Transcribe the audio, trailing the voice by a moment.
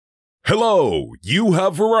Hello, you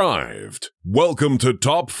have arrived. Welcome to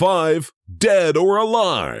Top 5 Dead or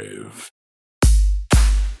Alive.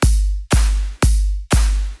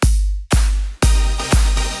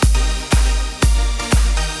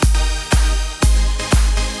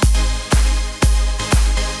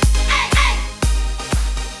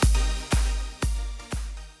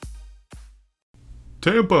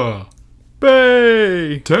 Tampa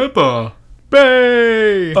Bay! Tampa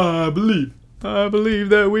Bay! I believe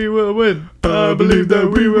that we will win. I believe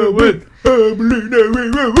that we will win. I believe that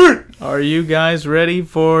we will win. Are you guys ready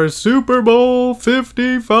for Super Bowl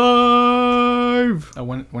 55?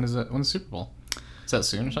 When is it? When's Super Bowl? Is that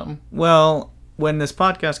soon or something? Well, when this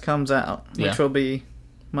podcast comes out, which will be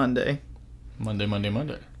Monday. Monday.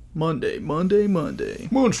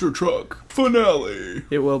 Monster Truck finale.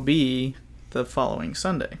 It will be the following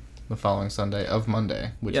Sunday. The following Sunday of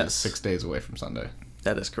Monday, which Yes. is 6 days away from Sunday.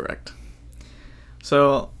 That is correct.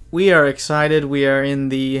 So, we are excited. We are in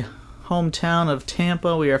the hometown of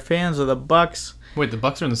Tampa. We are fans of the Bucs. Wait, the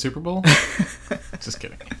Bucs are in the Super Bowl? Just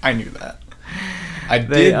kidding. I knew that. I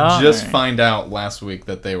They did are. just find out last week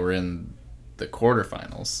that they were in the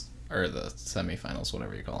quarterfinals, or the semifinals,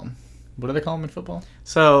 whatever you call them. What do they call them in football?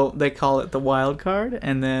 So, they call it the wild card,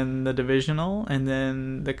 and then the divisional, and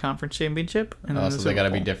then the conference championship. And then So the they got to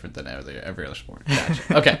Super be Bowl. different than every other sport.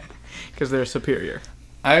 Gotcha. Okay. Because they're superior.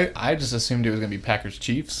 I just assumed it was going to be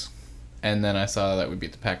Packers-Chiefs, and then I saw that we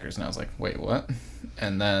beat the Packers, and I was like, wait, what?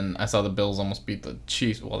 And then I saw the Bills almost beat the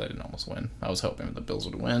Chiefs. Well, they didn't almost win. I was hoping that the Bills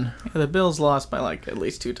would win. Yeah, the Bills lost by at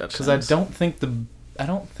least 2 touchdowns. Because I don't think the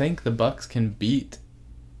Bucs can beat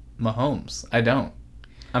Mahomes. I don't.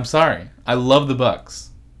 I'm sorry. I love the Bucs.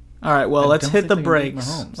 All right, well, I let's don't hit think the they can beat brakes.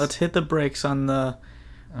 Mahomes. Let's hit the brakes on All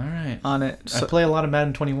right. it. I play a lot of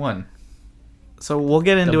Madden 21. So we'll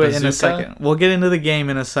get into it in a bazooka? second. We'll get into the game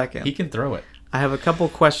in a second. He can throw it. I have a couple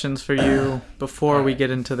questions for you before we get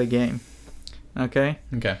into the game. Okay?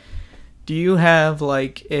 Okay. Do you have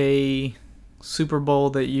a Super Bowl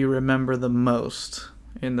that you remember the most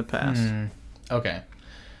in the past? Okay.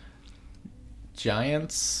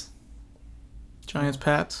 Giants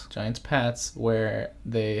Pats, where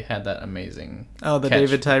they had that amazing Oh, the catch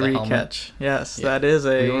David with the Tyree helmet. catch. Yes, Yeah. that is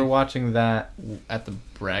We were watching that at the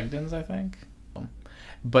Bragdons, I think.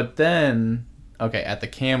 But then, at the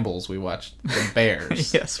Campbells, we watched the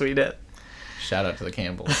Bears. Yes, we did. Shout out to the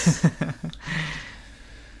Campbells.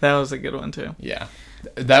 That was a good one, too. Yeah.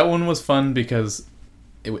 That one was fun because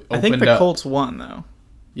it opened up. I think the Colts won, though.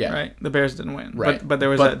 Yeah. Right? The Bears didn't win. Right. But there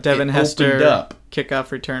was But that Devin it Hester opened up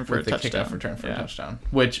kickoff return for a with the touchdown. kickoff return for a touchdown,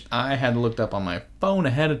 which I had looked up on my phone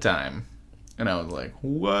ahead of time. And I was like,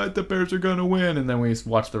 what? The Bears are going to win. And then we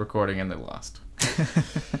watched the recording and they lost.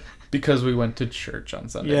 Because we went to church on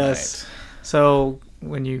Sunday night. So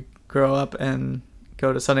when you grow up and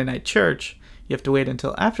go to Sunday night church, you have to wait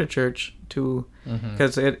until after church to,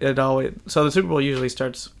 because it always, so the Super Bowl usually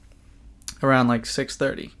starts around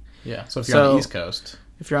 6:30. Yeah, so if you're on the East Coast.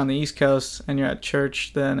 If you're on the East Coast and you're at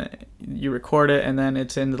church, then you record it and then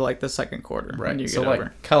it's into the second quarter. Right, when you so get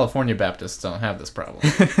over. California Baptists don't have this problem.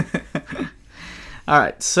 All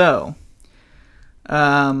right, so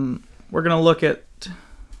we're going to look at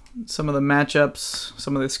some of the matchups,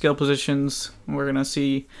 some of the skill positions. We're going to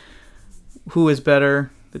see who is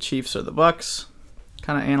better, the Chiefs or the Bucs.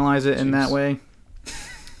 Kind of analyze it in that way.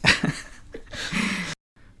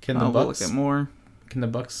 Can the we'll look at more. Can the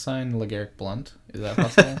Bucs sign LeGarrette Blount? Is that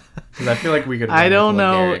possible? Because I feel like we could. I don't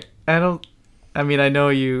know. I mean, I know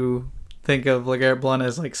you think of LeGarrette Blount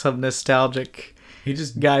as some nostalgic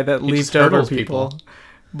guy that leaped over people.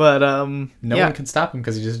 But no one can stop him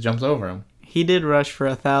because he just jumps over him. He did rush for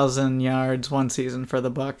 1,000 yards one season for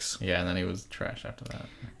the Bucs. Yeah, and then he was trash after that.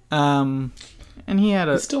 And he had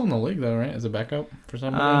He's still in the league though, right? As a backup for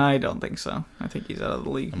somebody. I don't think so. I think he's out of the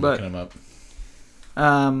league. I'm looking him up.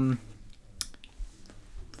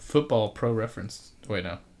 Football Pro Reference. Wait,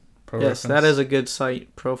 no. Yes, that is a good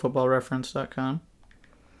site, profootballreference.com.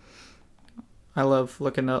 I love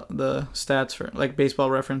looking up the stats for,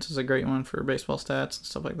 Baseball Reference is a great one for baseball stats and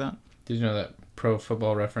stuff like that. Did you know that Pro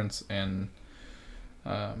Football Reference and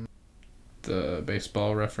the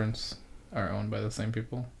Baseball Reference are owned by the same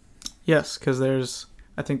people? Yes, because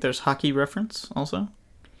I think there's Hockey Reference also.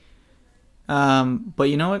 But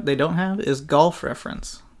you know what they don't have is Golf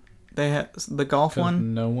Reference. They have the golf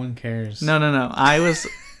one. No one cares. No. I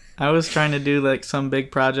was trying to do some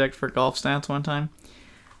big project for golf stats one time,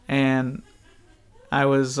 and I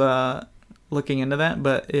was looking into that,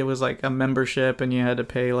 but it was a membership, and you had to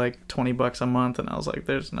pay $20 a month, and I was like,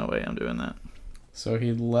 "There's no way I'm doing that." So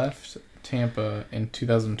he left Tampa in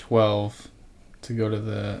 2012 to go to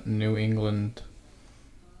the New England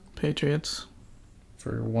Patriots.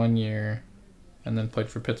 for 1 year, and then played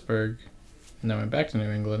for Pittsburgh, and then went back to New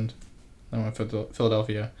England, then went to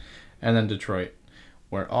Philadelphia, and then Detroit,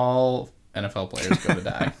 where all NFL players go to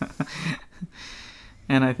die.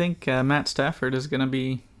 And I think Matt Stafford is going to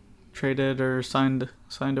be traded or signed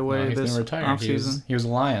away He's this gonna retire. offseason. He was a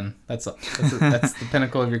Lion. That's the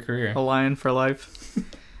pinnacle of your career. A Lion for life.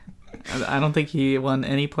 I don't think he won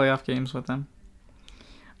any playoff games with them.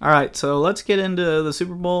 All right, so let's get into the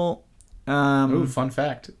Super Bowl. Ooh, fun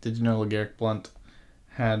fact. Did you know LeGarrette Blount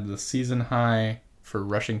had the season high for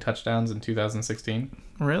rushing touchdowns in 2016?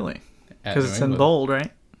 Really? At Because New it's in England? bold,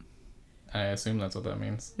 right? I assume that's what that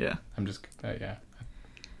means. Yeah. I'm just, yeah.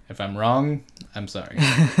 If I'm wrong, I'm sorry.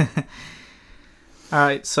 All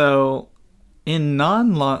right, so in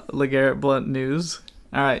non-LeGarrette Blount news,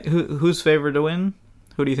 all right, who's favored to win?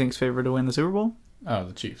 Who do you think's favored to win the Super Bowl? Oh,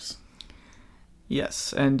 the Chiefs.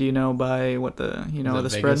 Yes, and do you know by what the Is it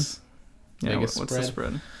spread? Vegas? Yeah, Vegas what's the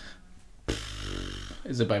spread?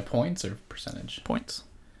 Is it by points or percentage? Points.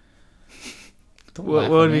 Don't What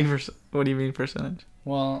laugh would at me. mean what do you mean percentage?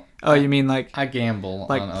 Well, Oh, you mean like I gamble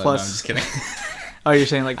like on other... plus- No, I'm just kidding. oh, you're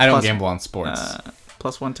saying like I don't plus, gamble on sports.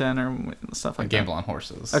 plus 110 or stuff I like gamble on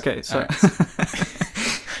horses. that. Okay, so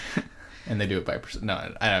Alright. And they do it by percent.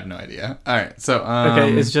 No, I have no idea. All right, so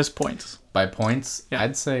okay, it's just points. by points. Yeah.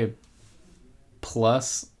 I'd say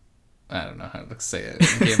plus. I don't know how to say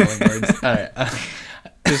it. In gambling words. All right.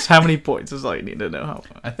 Just how many points is all you need to know. How?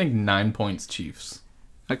 I think 9 points Chiefs.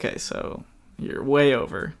 Okay, so you're way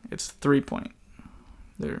over. It's 3 point.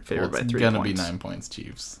 They're favored by 3 It's points. gonna be 9 points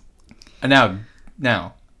Chiefs. And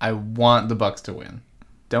now I want the Bucs to win.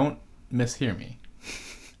 Don't mishear me.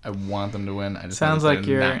 I want them to win. I just Sounds like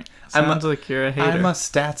you're a hater. I'm a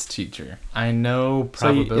stats teacher. I know so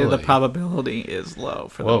you, probability. yeah, the probability is low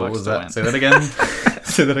for the Whoa, Bucs what was to that? win. Say that again.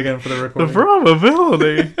 Say that again for the The recording.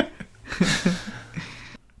 probability.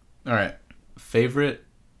 All right. Favorite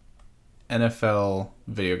NFL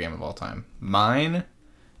video game of all time. Mine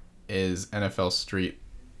is NFL Street.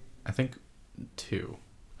 I think 2.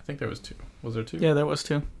 I think there was 2. Was there 2? Yeah, there was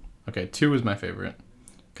 2. Okay, 2 was my favorite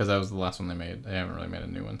because that was the last one they made. They haven't really made a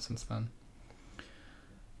new one since then.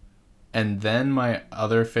 And then my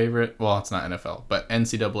other favorite, well, it's not NFL, but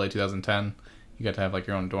NCAA 2010. You got to have like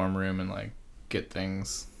your own dorm room and like get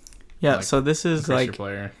things. Yeah, Like, so this is increase your like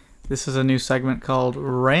player. this is a new segment called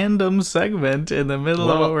Random Segment in the middle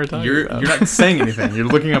of what we're talking about. You're not saying anything. You're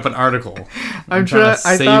looking up an article. I'm trying trying. to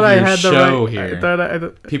I save thought I your had the show right. here. I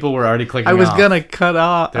thought People were already clicking I was off. gonna cut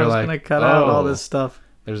off. They're I was like, gonna cut out all "Oh." this stuff.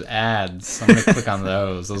 There's ads. I'm going to click on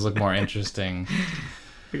those. Those look more interesting.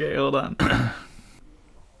 Okay, hold on.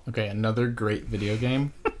 Okay, another great video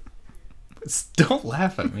game. Don't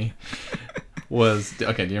laugh at me.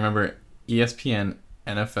 Okay, do you remember ESPN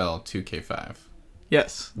NFL 2K5?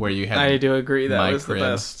 Yes, Where you had I do agree that my was the crib.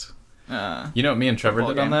 best. You know what me and Trevor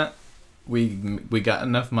Football did on game. that? We got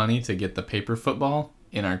enough money to get the paper football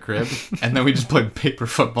in our crib, and then we just played paper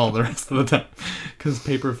football the rest of the time. Because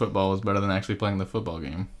paper football was better than actually playing the football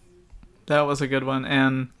game. That was a good one,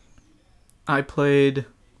 and I played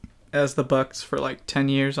as the Bucs for like 10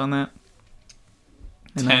 years on that.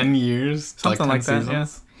 And 10 years? something like 10 that, yeah.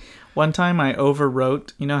 seasons? One time I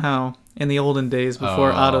overwrote. You know how in the olden days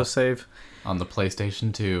before Oh. autosave, On the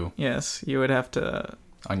PlayStation 2. yes, you would have to,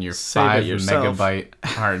 On your Save it 5 yourself.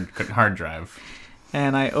 megabyte hard drive.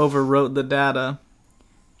 and I overwrote the data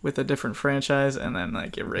with a different franchise, and then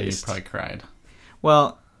like You erased. probably cried.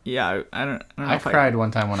 Well, yeah, I don't know I if cried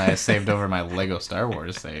one time when I saved over my Lego Star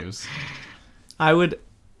Wars saves.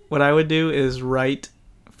 What I would do is write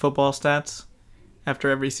football stats after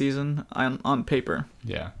every season on paper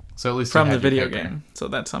Yeah. So at least from you the had your video paper. game. So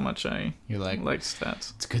that's how much I You're like, like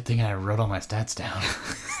stats. it's a good thing I wrote all my stats down.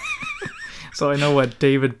 So I know what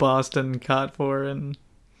David Boston caught for in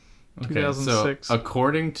Okay, 2006. so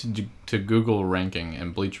according to Google ranking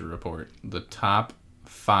and Bleacher Report, the top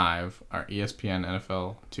 5 are ESPN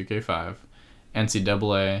NFL 2K5,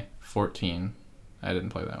 NCAA 14. I didn't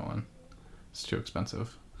play that one. It's too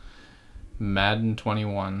expensive. Madden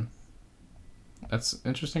 21. That's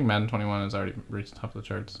interesting. Madden 21 has already reached the top of the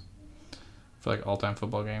charts for like all-time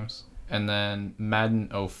football games. And then Madden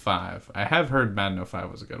 05. I have heard Madden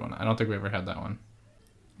 05 was a good one. I don't think we ever had that one.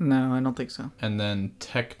 No, I don't think so. And then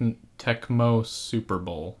Tecmo Super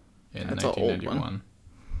Bowl in That's an old 1991.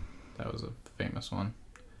 That was a famous one.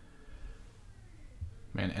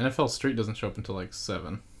 Man, NFL Street doesn't show up until like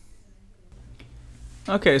 7.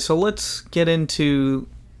 Okay, so let's get into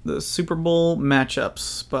the Super Bowl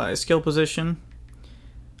matchups by skill position.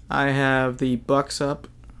 I have the Bucs up.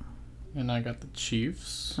 And I got the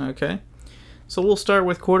Chiefs. Okay. So we'll start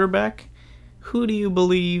with quarterback. Who do you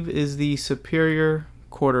believe is the superior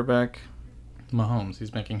quarterback? Mahomes.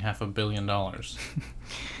 He's making $500 million.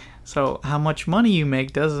 So how much money you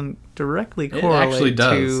make doesn't directly It correlate actually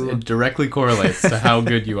does. to... It directly correlates to how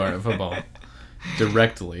good you are at football.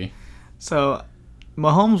 Directly. So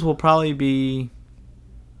Mahomes will probably be...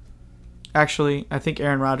 Actually, I think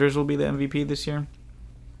Aaron Rodgers will be the MVP this year.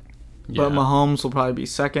 Yeah. But Mahomes will probably be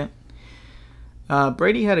second.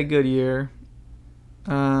 Brady had a good year.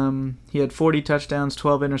 He had 40 touchdowns,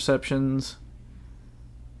 12 interceptions.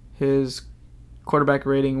 His quarterback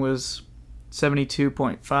rating was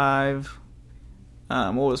 72.5.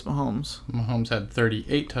 What was Mahomes? Mahomes had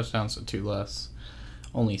 38 touchdowns to 2 less.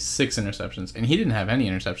 Only 6 interceptions. And he didn't have any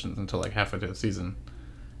interceptions until like halfway through the season.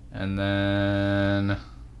 And then...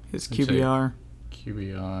 His QBR.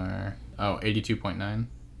 QBR... Oh, 82.9.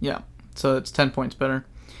 Yeah, so it's 10 points better.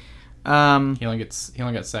 He only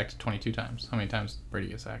got sacked 22 times. How many times did Brady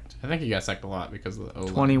get sacked? I think he got sacked a lot because of the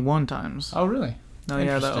O-line. 21 times. Oh, really? Oh,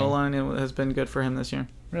 yeah, the O-line has been good for him this year.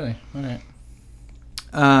 Really? Okay.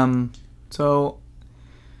 So,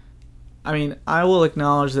 I mean, I will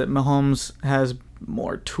acknowledge that Mahomes has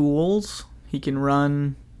more tools. He can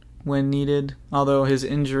run when needed, although his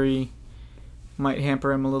injury might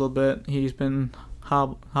hamper him a little bit. He's been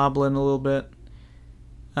hobbling a little bit.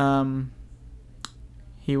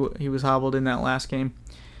 He was hobbled in that last game.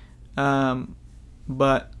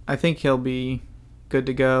 But I think he'll be good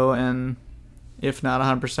to go, and if not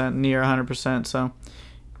 100%, near 100%, so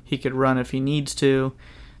he could run if he needs to.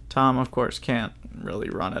 Tom, of course, can't really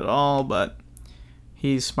run at all, but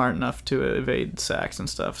he's smart enough to evade sacks and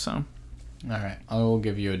stuff, so... All right, I will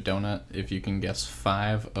give you a donut if you can guess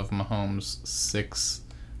 5 of Mahomes' 6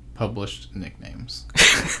 published nicknames.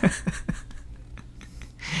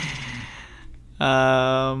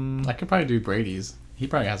 I could probably do Brady's. He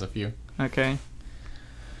probably has a few. Okay.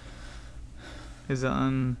 Is it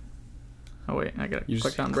on... Oh, wait, I gotta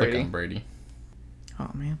click on Brady. Click on Brady. Oh,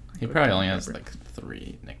 man. He probably only has like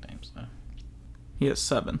 3 nicknames, though. He has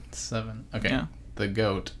 7. 7. Okay. Yeah. The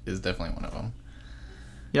GOAT is definitely one of them.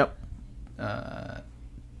 Yep.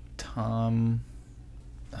 Tom...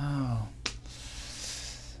 Oh.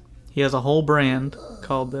 He has a whole brand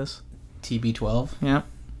called this. TB12? Yep.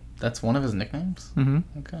 That's one of his nicknames? Mm-hmm.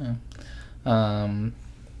 Okay.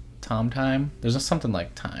 Tom Time? There's just something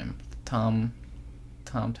like Time. Tom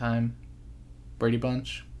Time? Brady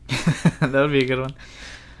Bunch? That would be a good one.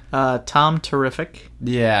 Tom Terrific.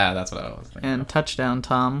 Yeah, that's what I was thinking. And of. Touchdown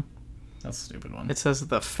Tom. That's a stupid one. It says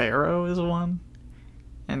the Pharaoh is one.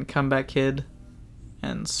 And Comeback Kid.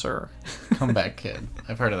 And Sir. Comeback Kid.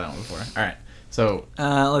 I've heard of that one before. All right. So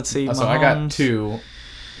let's see. So I got 2.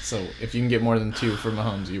 So if you can get more than 2 for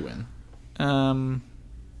Mahomes, you win.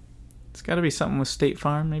 It's got to be something with State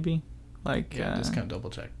Farm, maybe. Like yeah, just kind of double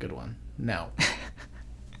check. Good one. No.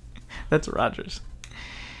 That's Rodgers.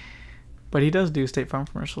 But he does do State Farm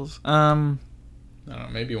commercials. I don't know.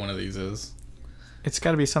 Maybe one of these is. It's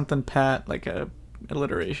got to be something Pat, like a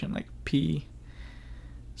alliteration, like P.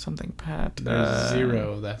 Something Pat. There's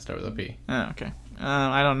 0 that start with a P. Oh, okay.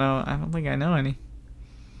 I don't know. I don't think I know any.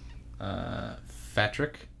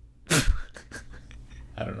 Fatrick.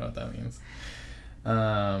 I don't know what that means.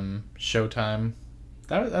 Showtime.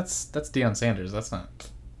 That's Deion Sanders. That's not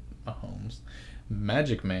Mahomes.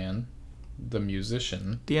 Magic Man, the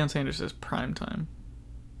musician. Deion Sanders says prime time.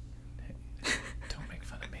 Hey, don't make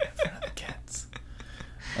fun of me in front of the kids.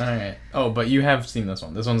 All right. Oh, but you have seen this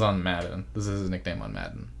one. This one's on Madden. This is his nickname on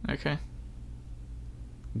Madden. Okay.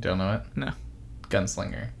 You don't know it? No.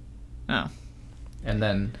 Gunslinger. Oh. And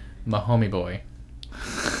then Mahomie Boy.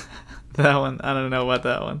 That one, I don't know about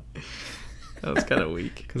that one. That was kind of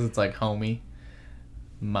weak. Because it's like homie.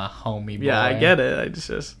 Mahomie Boy. Yeah, I get it. I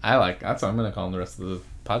just I like, that's what I'm going to call him the rest of the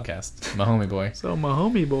podcast. Mahomie Boy. So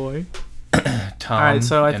Mahomie Boy. Tom. All right,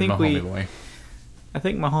 so I and think Mahomie Boy. I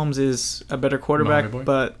think Mahomes is a better quarterback,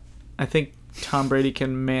 but I think Tom Brady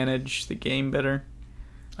can manage the game better.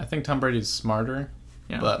 I think Tom Brady's smarter,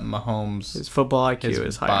 Yeah. but Mahomes, His football IQ his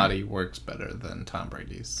is higher. body works better than Tom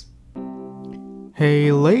Brady's.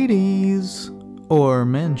 Hey ladies, or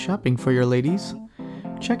men shopping for your ladies,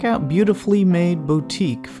 check out Beautifully Made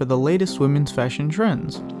Boutique for the latest women's fashion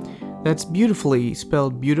trends. That's beautifully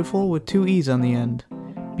spelled beautiful with 2 E's on the end.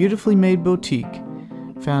 Beautifully Made Boutique,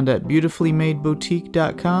 found at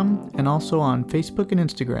beautifullymadeboutique.com and also on Facebook and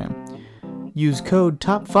Instagram. Use code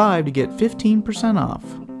TOP5 to get 15% off.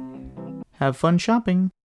 Have fun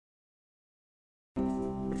shopping!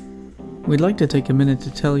 We'd like to take a minute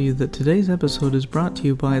to tell you that today's episode is brought to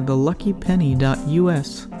you by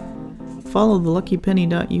theluckypenny.us. Follow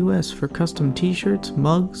theluckypenny.us for custom t-shirts,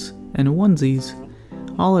 mugs, and onesies.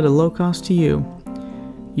 all at a low cost to you.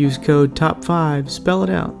 Use code TOP5, spell it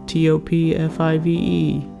out,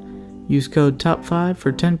 TOPFIVE. Use code TOP5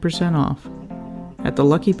 for 10% off at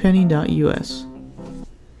theluckypenny.us.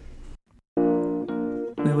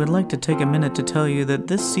 We would like to take a minute to tell you that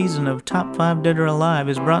this season of Top 5 Dead or Alive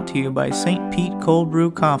is brought to you by St. Pete Cold Brew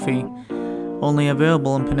Coffee. Only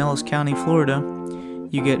available in Pinellas County, Florida.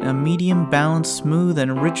 You get a medium balanced, smooth,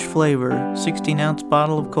 and rich flavor, 16-ounce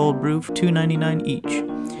bottle of cold brew for $2.99 each.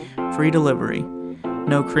 Free delivery.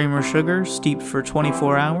 No cream or sugar, steeped for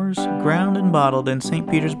 24 hours, ground and bottled in St.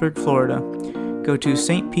 Petersburg, Florida. Go to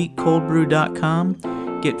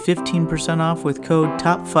stpetecoldbrew.com, get 15% off with code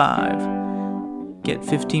TOP5. Get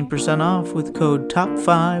 15% off with code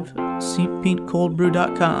TOP5,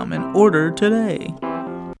 stpetecoldbrew.com, and order today.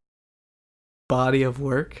 Body of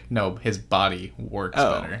work? No, his body works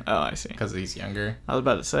better. Oh, I see. Because he's younger. I was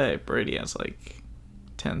about to say, Brady has like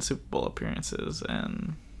 10 Super Bowl appearances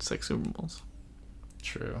and 6 Super Bowls.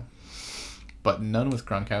 True. But none with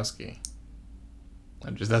Gronkowski.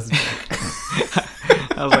 That's a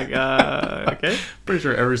joke. I was like, okay. Pretty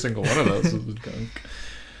sure every single one of those was Gronk.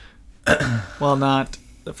 Well, not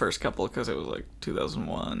the first couple, because it was like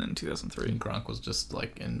 2001 and 2003. And Gronk was just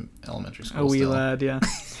like in elementary school. A wee lad, yeah.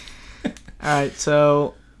 Alright,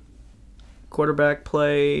 so quarterback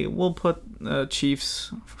play, we'll put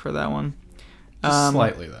Chiefs for that one. Just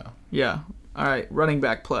slightly, though. Yeah. Alright, running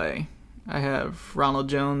back play. I have Ronald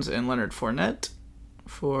Jones and Leonard Fournette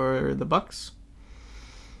for the Bucs.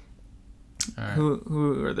 All right.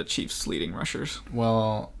 Who are the Chiefs' leading rushers?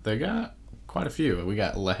 Well, they got quite a few. We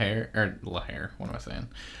got what am I saying?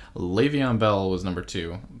 Le'Veon Bell was number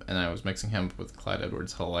 2, and I was mixing him up with Clyde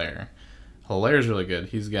Edwards-Helaire. Hilaire's really good.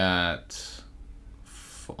 He's got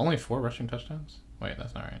only 4 rushing touchdowns. Wait,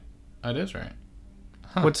 that's not right. Oh, it is right.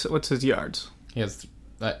 Huh. What's his yards? He has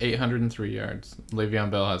 803 yards.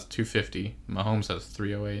 Le'Veon Bell has 250. Mahomes has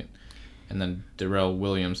 308. And then Darrell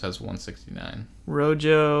Williams has 169.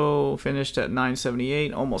 Rojo finished at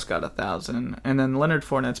 978, almost got 1,000. And then Leonard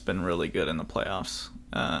Fournette's been really good in the playoffs.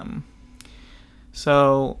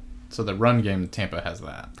 So the run game, Tampa has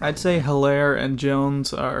that. Probably. I'd say Hilaire and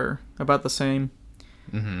Jones are about the same.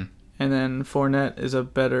 Mm-hmm. And then Fournette is a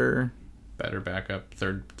better backup,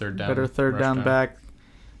 third down. Better third down back.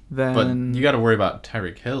 But you got to worry about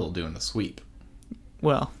Tyreek Hill doing the sweep.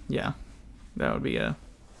 Well, yeah, that would be a.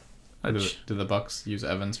 Do the Bucs use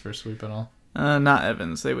Evans for sweep at all? Not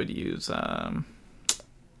Evans. They would use.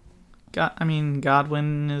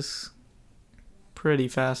 Godwin is pretty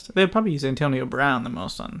fast. They'd probably use Antonio Brown the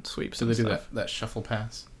most on sweeps. So and they do stuff. that shuffle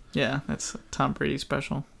pass. Yeah, that's Tom Brady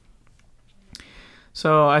special.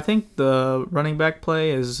 So I think the running back play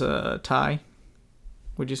is tie.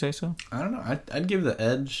 Would you say so? I don't know. I'd give the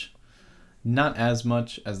edge, not as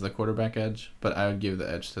much as the quarterback edge, but I would give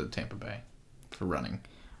the edge to the Tampa Bay for running.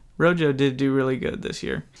 Rojo did do really good this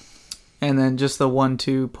year. And then just the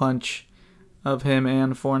 1-2 punch of him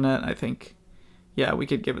and Fournette, I think, yeah, we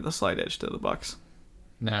could give it the slight edge to the Bucs.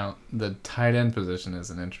 Now, the tight end position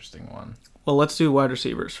is an interesting one. Well, let's do wide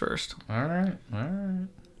receivers first. All right.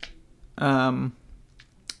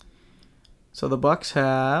 So the Bucs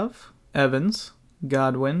have Evans,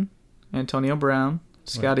 Godwin, Antonio Brown,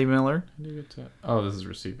 Scotty Miller. How do you get to? Oh, this is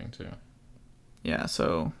receiving too. Yeah,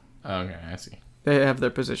 so. Okay, I see. They have their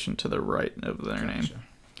position to the right of their Gotcha.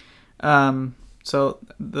 name. So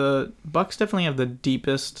the Bucs definitely have the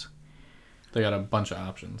deepest. They got a bunch of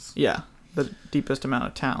options. Yeah, the deepest amount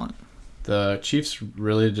of talent. The Chiefs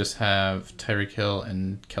really just have Tyreek Hill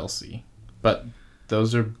and Kelsey, but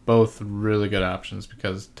those are both really good options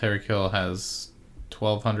because Tyreek Hill has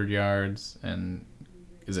 1,200 yards, and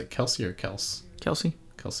is it Kelsey or Kels? Kelsey.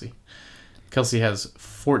 Kelsey has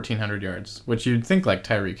 1,400 yards, which you'd think like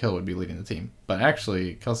Tyreek Hill would be leading the team, but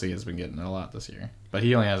actually Kelsey has been getting a lot this year. But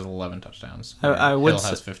he only has 11 touchdowns. Hill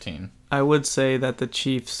has 15. I would say that the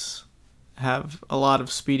Chiefs have a lot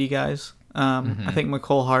of speedy guys. I think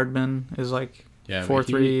McCole Hardman is like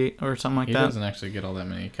 4.3 or something like that. He doesn't actually get all that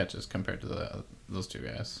many catches compared to those two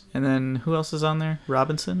guys. And then who else is on there?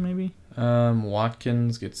 Robinson, maybe?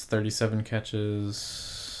 Watkins gets 37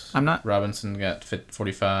 catches. Robinson got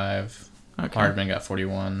 45. Okay. Hardman got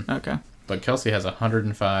 41. Okay. But Kelsey has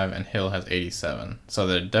 105 and Hill has 87. So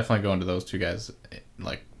they're definitely going to those two guys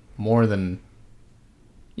like more than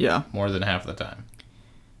half the time.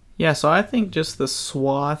 Yeah, so I think just the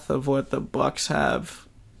swath of what the Bucs have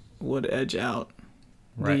would edge out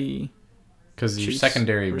the because your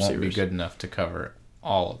secondary won't be good enough to cover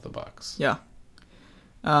all of the Bucs. Yeah.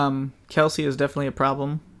 Kelsey is definitely a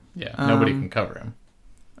problem. Yeah, nobody can cover him.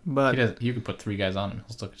 But you could put 3 guys on him.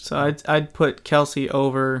 He'll still so I'd put Kelsey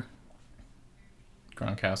over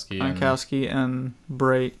Gronkowski and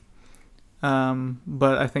Brait.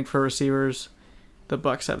 But I think for receivers, the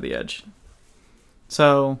Bucs have the edge.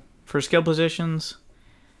 So for skill positions,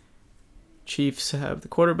 Chiefs have the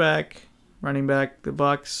quarterback, running back the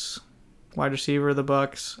Bucs, wide receiver the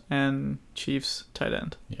Bucs, and Chiefs tight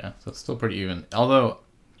end. Yeah, so it's still pretty even. Although,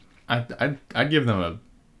 I'd give them a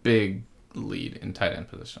big lead in tight end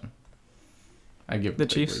position. I'd give them The a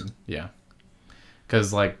big Chiefs? lead. Yeah.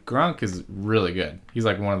 Because, like, Gronk is really good. He's,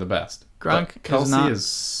 like, one of the best. Gronk But Kelsey is not... is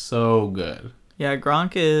so good. Yeah,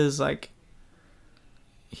 Gronk is, like...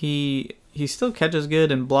 He still catches good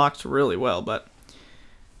and blocks really well, but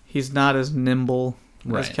he's not as nimble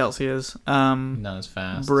as Right. Kelsey is. Not as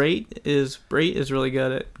fast. Brait is really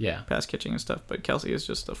good at Yeah. pass catching and stuff, but Kelsey is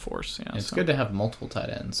just a force. Yeah, It's so. good to have multiple tight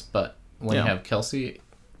ends, but when you Yeah. have Kelsey,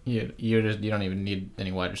 you don't even need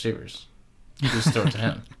any wide receivers. You just throw it to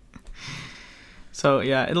him. So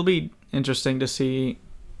yeah, it'll be interesting to see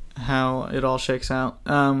how it all shakes out.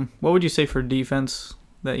 What would you say for defense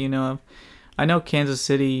that you know of? I know Kansas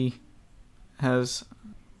City has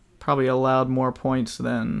probably allowed more points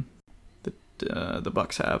than the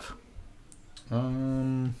Bucs have. I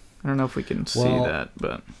don't know if we can see that,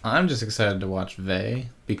 but I'm just excited to watch Vey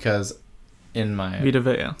because in my Vita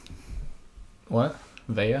Vea. What?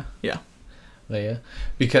 Vea? Yeah. Vea.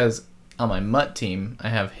 Because on my Mutt team, I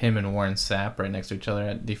have him and Warren Sapp right next to each other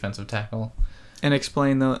at defensive tackle. And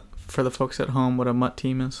explain for the folks at home what a Mutt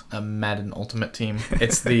team is. A Madden Ultimate Team.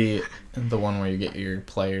 It's the one where you get your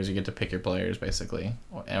players. You get to pick your players basically,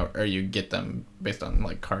 or you get them based on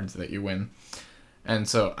like cards that you win. And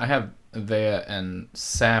so I have Vea and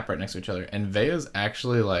Sapp right next to each other, and Vea's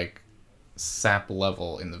actually like Sapp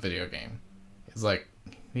level in the video game. He's like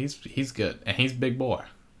he's good, and he's big boy.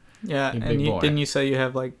 Yeah, and didn't you say you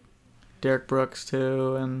have like Derek Brooks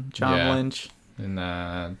too, and John Lynch,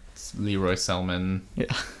 and Leroy Selman, yeah,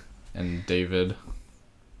 and David.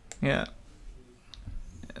 Yeah.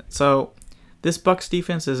 So this Bucs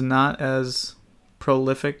defense is not as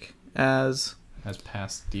prolific as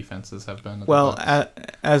past defenses have been.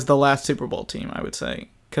 As the last Super Bowl team, I would say,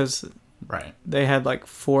 because right, they had like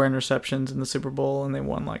 4 interceptions in the Super Bowl and they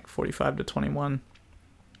won like 45-21.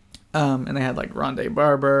 And they had like Rondé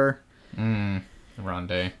Barber,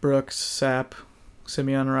 Rondé, Brooks, Sapp,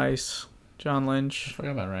 Simeon Rice, John I Lynch.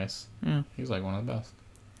 forgot about Rice. Yeah, He's like one of the best.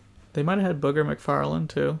 they might have had Booger McFarland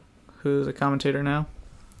too, who's a commentator now.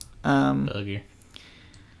 Boogie.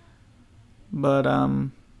 But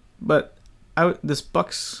this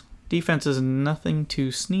Bucs defense is nothing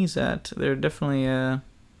to sneeze at. They're definitely a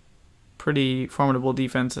pretty formidable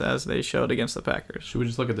defense, as they showed against the Packers. Should we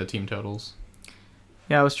just look at the team totals?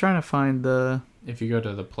 Yeah, I was trying to find the... If you go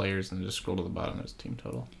to the players and just scroll to the bottom, there's team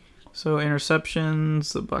total. So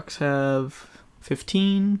interceptions, the Bucs have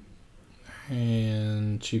 15.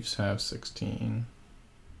 And Chiefs have 16.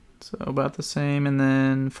 So about the same. And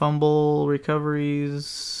then fumble recoveries,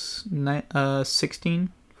 16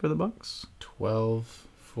 for the Bucs. 12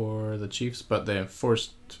 for the Chiefs, but they have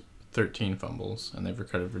forced 13 fumbles, and they've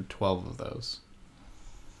recovered 12 of those.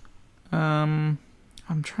 I'm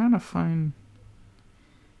trying to find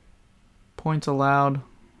points allowed.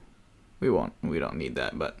 We don't need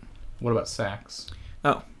that, but... What about sacks?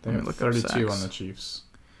 Oh, They let me have look 32 up sacks. on the Chiefs.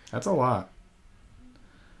 That's a lot.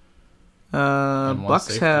 one Bucs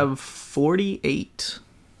safety. have 48.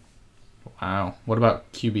 Wow. What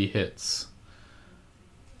about QB hits?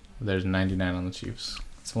 There's 99 on the Chiefs.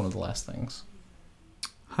 It's one of the last things.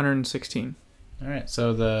 116. All right,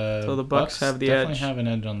 so the Bucs have the definitely edge. have an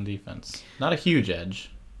edge on the defense. Not a huge edge.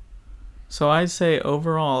 So I'd say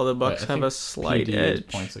overall the Bucs Wait, I have think a slight PD edge. is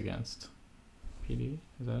points against. PD,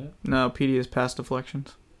 is that it? No, PD is pass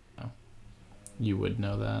deflections. You would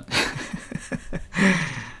know that.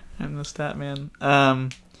 I'm the stat man.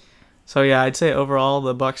 So yeah, I'd say overall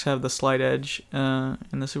the Bucs have the slight edge in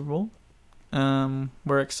the Super Bowl.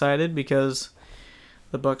 We're excited because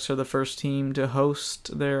the Bucs are the first team to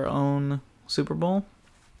host their own Super Bowl,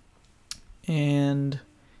 and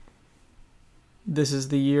this is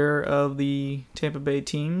the year of the Tampa Bay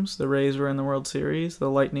teams. The Rays were in the World Series. The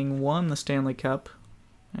Lightning won the Stanley Cup,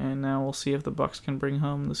 and now we'll see if the Bucs can bring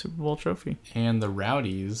home the Super Bowl trophy. And the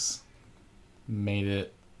Rowdies made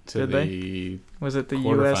it to Did the Was it the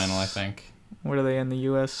quarterfinal, U.S.? I think. What are they in the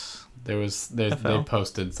U.S.? They FL?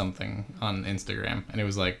 posted something on Instagram, and it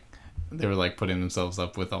was like they were like putting themselves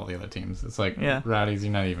up with all the other teams. It's like, Yeah. Rowdies,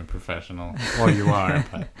 you're not even professional. Well, you are,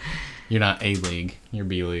 but you're not A League. You're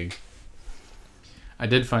B League. I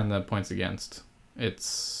did find the points against.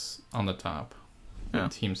 It's on the top. Oh.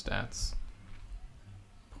 Team stats.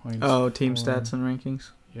 Points Team for- stats and rankings.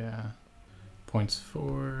 Yeah. Points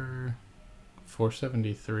for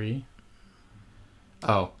 473.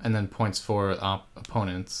 Oh, and then points for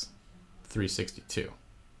opponents, 362.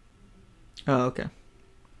 Oh, okay.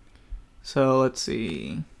 So let's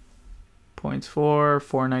see. Points for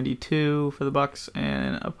 492 for the Bucs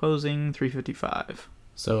and opposing 355.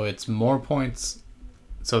 So it's more points.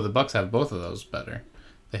 So the Bucs have both of those better.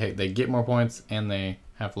 They get more points and they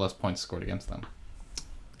have less points scored against them.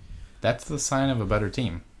 That's the sign of a better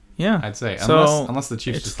team. Yeah, I'd say. So Unless the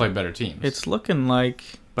Chiefs just play better teams. It's looking like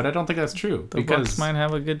But I don't think that's true. the Bucs might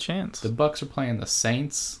have a good chance. The Bucs are playing the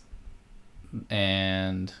Saints,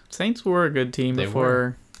 and Saints were a good team They before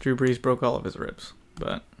were. Drew Brees broke all of his ribs.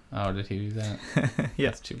 But oh, did he do that? yeah,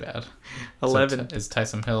 That's too bad. 11. So is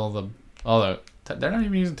Tyson Hill the? Although they're not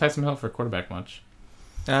even using Tyson Hill for quarterback much.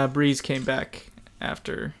 Brees came back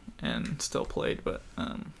after and still played, but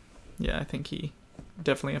yeah, I think he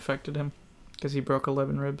definitely affected him because he broke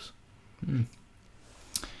 11 ribs. All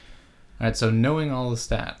right, so knowing all the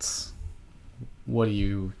stats, what do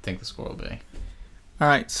you think the score will be? All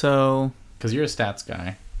right, so Because you're a stats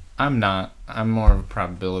guy. I'm not. I'm more of a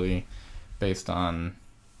probability based on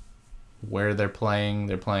where they're playing.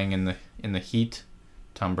 They're playing in the heat.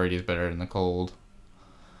 Tom Brady's better in the cold.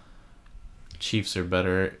 Chiefs are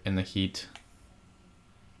better in the heat.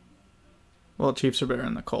 well, Chiefs are better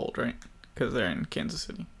in the cold, right? Because they're in Kansas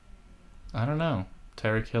City. I don't know.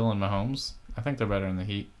 Tyreek Hill and Mahomes. I think they're better in the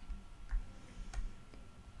heat.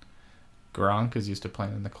 Gronk is used to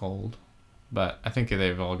playing in the cold, but I think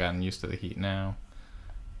they've all gotten used to the heat now.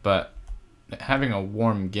 But having a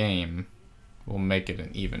warm game will make it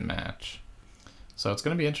an even match. So it's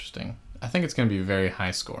going to be interesting. I think it's going to be very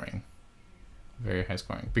high scoring. Very high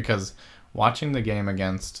scoring. Because watching the game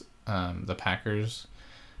against the Packers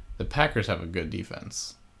have a good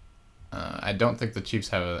defense. I don't think the Chiefs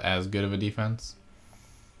have as good of a defense.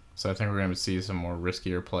 So I think we're going to see some more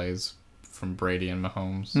riskier plays from Brady and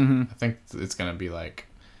Mahomes. Mm-hmm. I think it's going to be like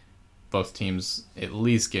both teams at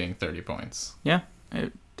least getting 30 points. Yeah,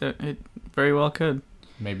 it very well could.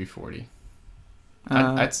 Maybe 40.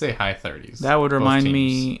 I'd say high 30s. That would both remind teams.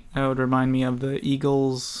 me. That would remind me of the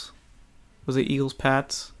Eagles. Was it Eagles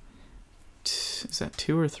Pats? Is that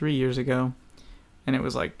 2 or 3 years ago? And it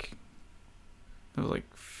was like.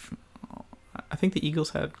 I think the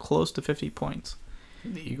Eagles had close to 50 points.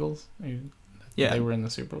 The Eagles? Yeah. They were in the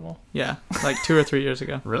Super Bowl? Yeah, like 2 or 3 years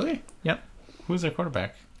ago. Really? Yep. Who's their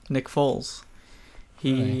quarterback? Nick Foles.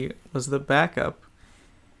 He Really? was the backup,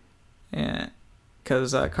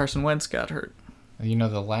 because Carson Wentz got hurt. You know,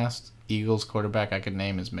 the last Eagles quarterback I could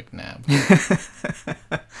name is McNabb.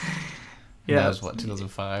 Yeah. That was,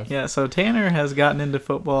 2005? Yeah, so Tanner has gotten into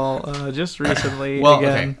football just recently. Well,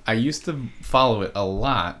 again. okay. I used to follow it a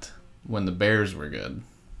lot when the Bears were good.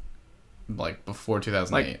 Like, before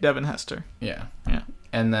 2008. Like Devin Hester. Yeah. Yeah.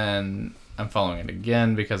 And then I'm following it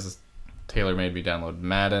again because Taylor made me download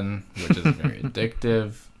Madden, which is very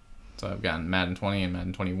addictive. So I've gotten Madden 20 and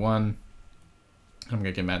Madden 21. I'm going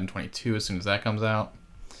to get Madden 22 as soon as that comes out.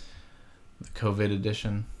 The COVID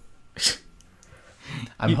edition.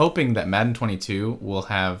 I'm hoping that Madden 22 will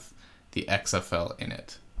have the XFL in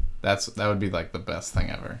it. That would be like the best thing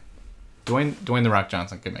ever. Dwayne The Rock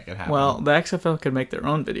Johnson could make it happen. Well, the XFL could make their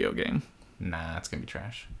own video game. Nah, it's going to be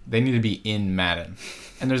trash. They need to be in Madden.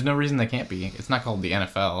 And there's no reason they can't be. It's not called the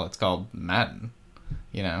NFL. It's called Madden.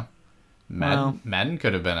 You know? Madden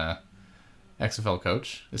could have been a XFL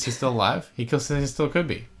coach. Is he still alive? He still could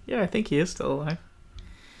be. Yeah, I think he is still alive.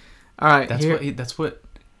 All right. That's what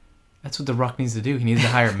The Rock needs to do. He needs to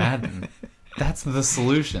hire Madden. That's the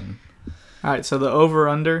solution. All right, so the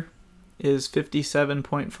over-under is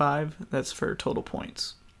 57.5. That's for total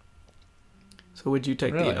points. So would you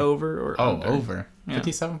take Really? the over or under? Over. Yeah.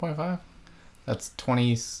 57.5? That's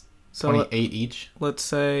 28 So each. let's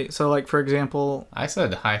say, so like for example, I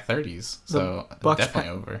said high 30s, so Bucs definitely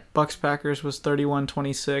over. Bucs Packers was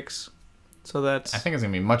 31-26. So that's I think it's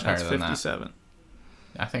going to be much higher that's than 57.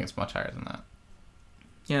 that. I think it's much higher than that.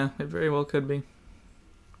 Yeah, it very well could be.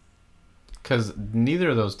 Because neither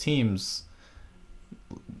of those teams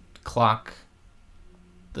clock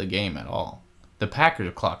the game at all. The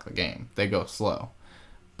Packers clock the game. They go slow.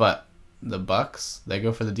 But the Bucs, they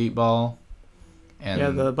go for the deep ball. And Yeah,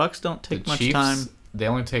 the Bucs don't take the much Chiefs, time. they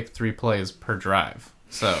only take 3 plays per drive.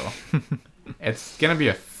 So it's going to be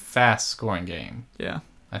a fast scoring game. Yeah.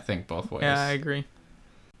 I think both ways. Yeah, I agree.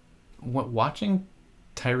 Watching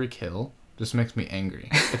Tyreek Hill just makes me angry.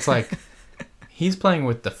 It's like he's playing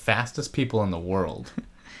with the fastest people in the world.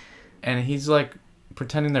 And he's like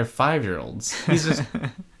pretending they're 5-year-olds. He's just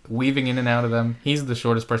weaving in and out of them. He's the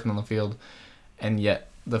shortest person on the field and yet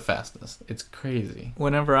the fastest. It's crazy.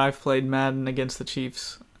 Whenever I've played Madden against the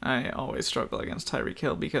Chiefs, I always struggle against Tyreek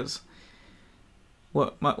Hill because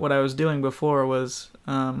what I was doing before was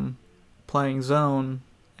playing zone,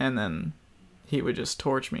 and then he would just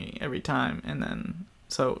torch me every time. And then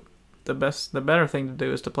so the better thing to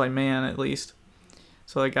do is to play man at least,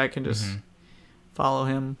 so like I can just follow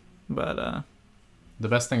him. But the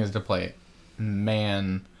best thing is to play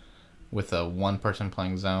man with a one person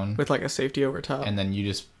playing zone with like a safety over top, and then you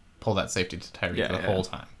just pull that safety to Tyreek the whole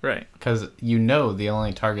time. Right. Because you know the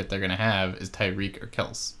only target they're going to have is Tyreek or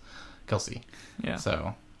Kelsey. Yeah.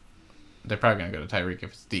 So they're probably going to go to Tyreek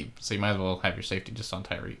if it's deep. So you might as well have your safety just on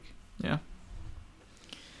Tyreek. Yeah.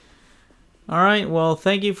 All right. Well,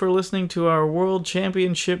 thank you for listening to our World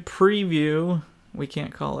Championship preview. We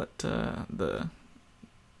can't call it the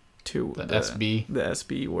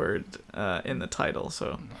SB word in the title,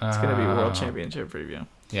 so it's going to be World Championship preview.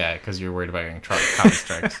 Yeah, because you're worried about getting copy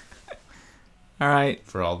strikes. All right.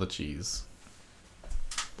 For all the cheese.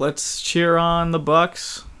 Let's cheer on the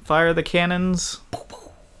Bucs. Fire the cannons.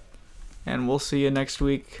 And we'll see you next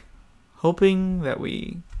week, hoping that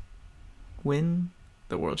we win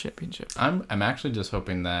the World Championship. I'm actually just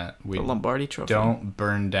hoping that we the Lombardi Trophy. Don't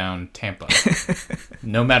burn down Tampa.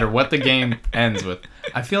 No matter what the game ends with.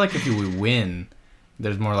 I feel like if we win,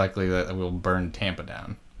 there's more likely that we'll burn Tampa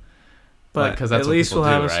down. But because that's at least we'll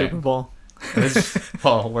have a right? Super Bowl.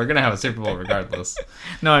 Well, we're going to have a Super Bowl regardless.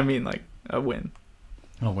 No, I mean like a win.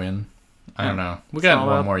 A win? I don't know. We got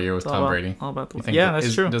one more year with Tom Brady. All about the win. Yeah,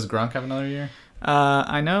 that's true. Does Gronk have another year?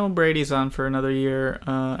 I know Brady's on for another year.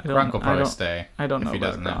 Gronk will probably stay. I don't know if he about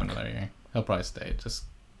doesn't Gronk. have another year. He'll probably stay just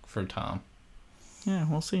for Tom. Yeah,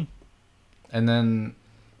 we'll see. And then,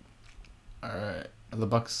 are the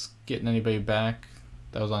Bucs getting anybody back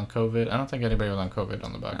that was on COVID? I don't think anybody was on COVID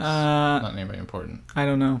on the Bucs. Not anybody important. I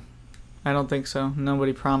don't know. I don't think so.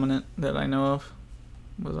 Nobody prominent that I know of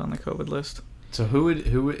was on the COVID list. So who would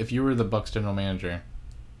if you were the Bucs general manager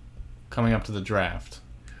coming up to the draft,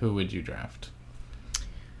 who would you draft?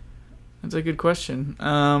 That's a good question.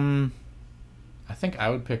 I think I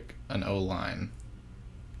would pick an O-line.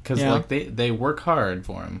 Because like they work hard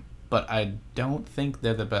for him, but I don't think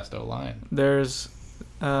they're the best O-line. There's,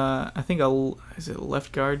 I think, is it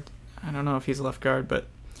left guard? I don't know if he's left guard, but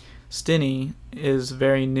Stinney is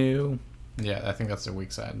very new. Yeah, I think that's their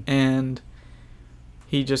weak side. And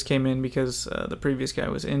he just came in because the previous guy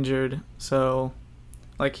was injured. So,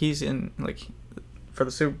 like, he's in, like, for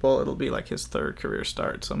the Super Bowl, it'll be like his third career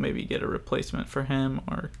start. So maybe get a replacement for him,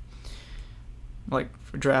 or like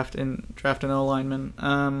draft an O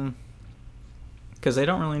lineman. Because they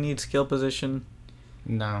don't really need skill position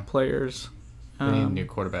players. They need a new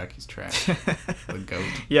quarterback. He's trash. The GOAT.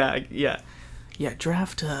 Yeah.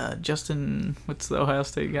 Draft Justin. What's the Ohio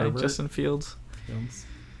State guy? Herbert? Justin Fields.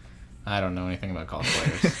 I don't know anything about college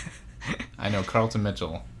players. I know Carlton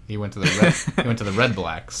Mitchell. He went to the Red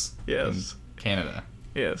Blacks. Yes. In Canada.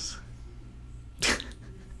 Yes.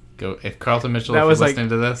 Go if Carlton Mitchell, that if was you're like, listening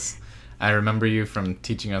to this, I remember you from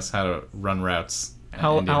teaching us how to run routes.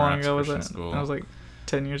 How long ago was that? School. That was like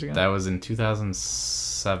 10 years ago. That was in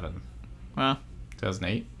 2007. Wow.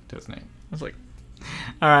 2008. 2008. I was like,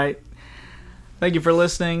 all right. Thank you for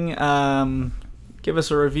listening. Give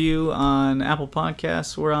us a review on Apple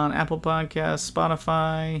Podcasts. We're on Apple Podcasts,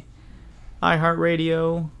 Spotify,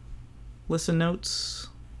 iHeartRadio, Listen Notes,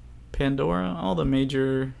 Pandora, all the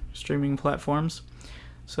major streaming platforms.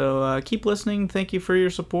 So keep listening. Thank you for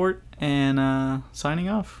your support, and signing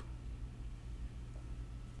off.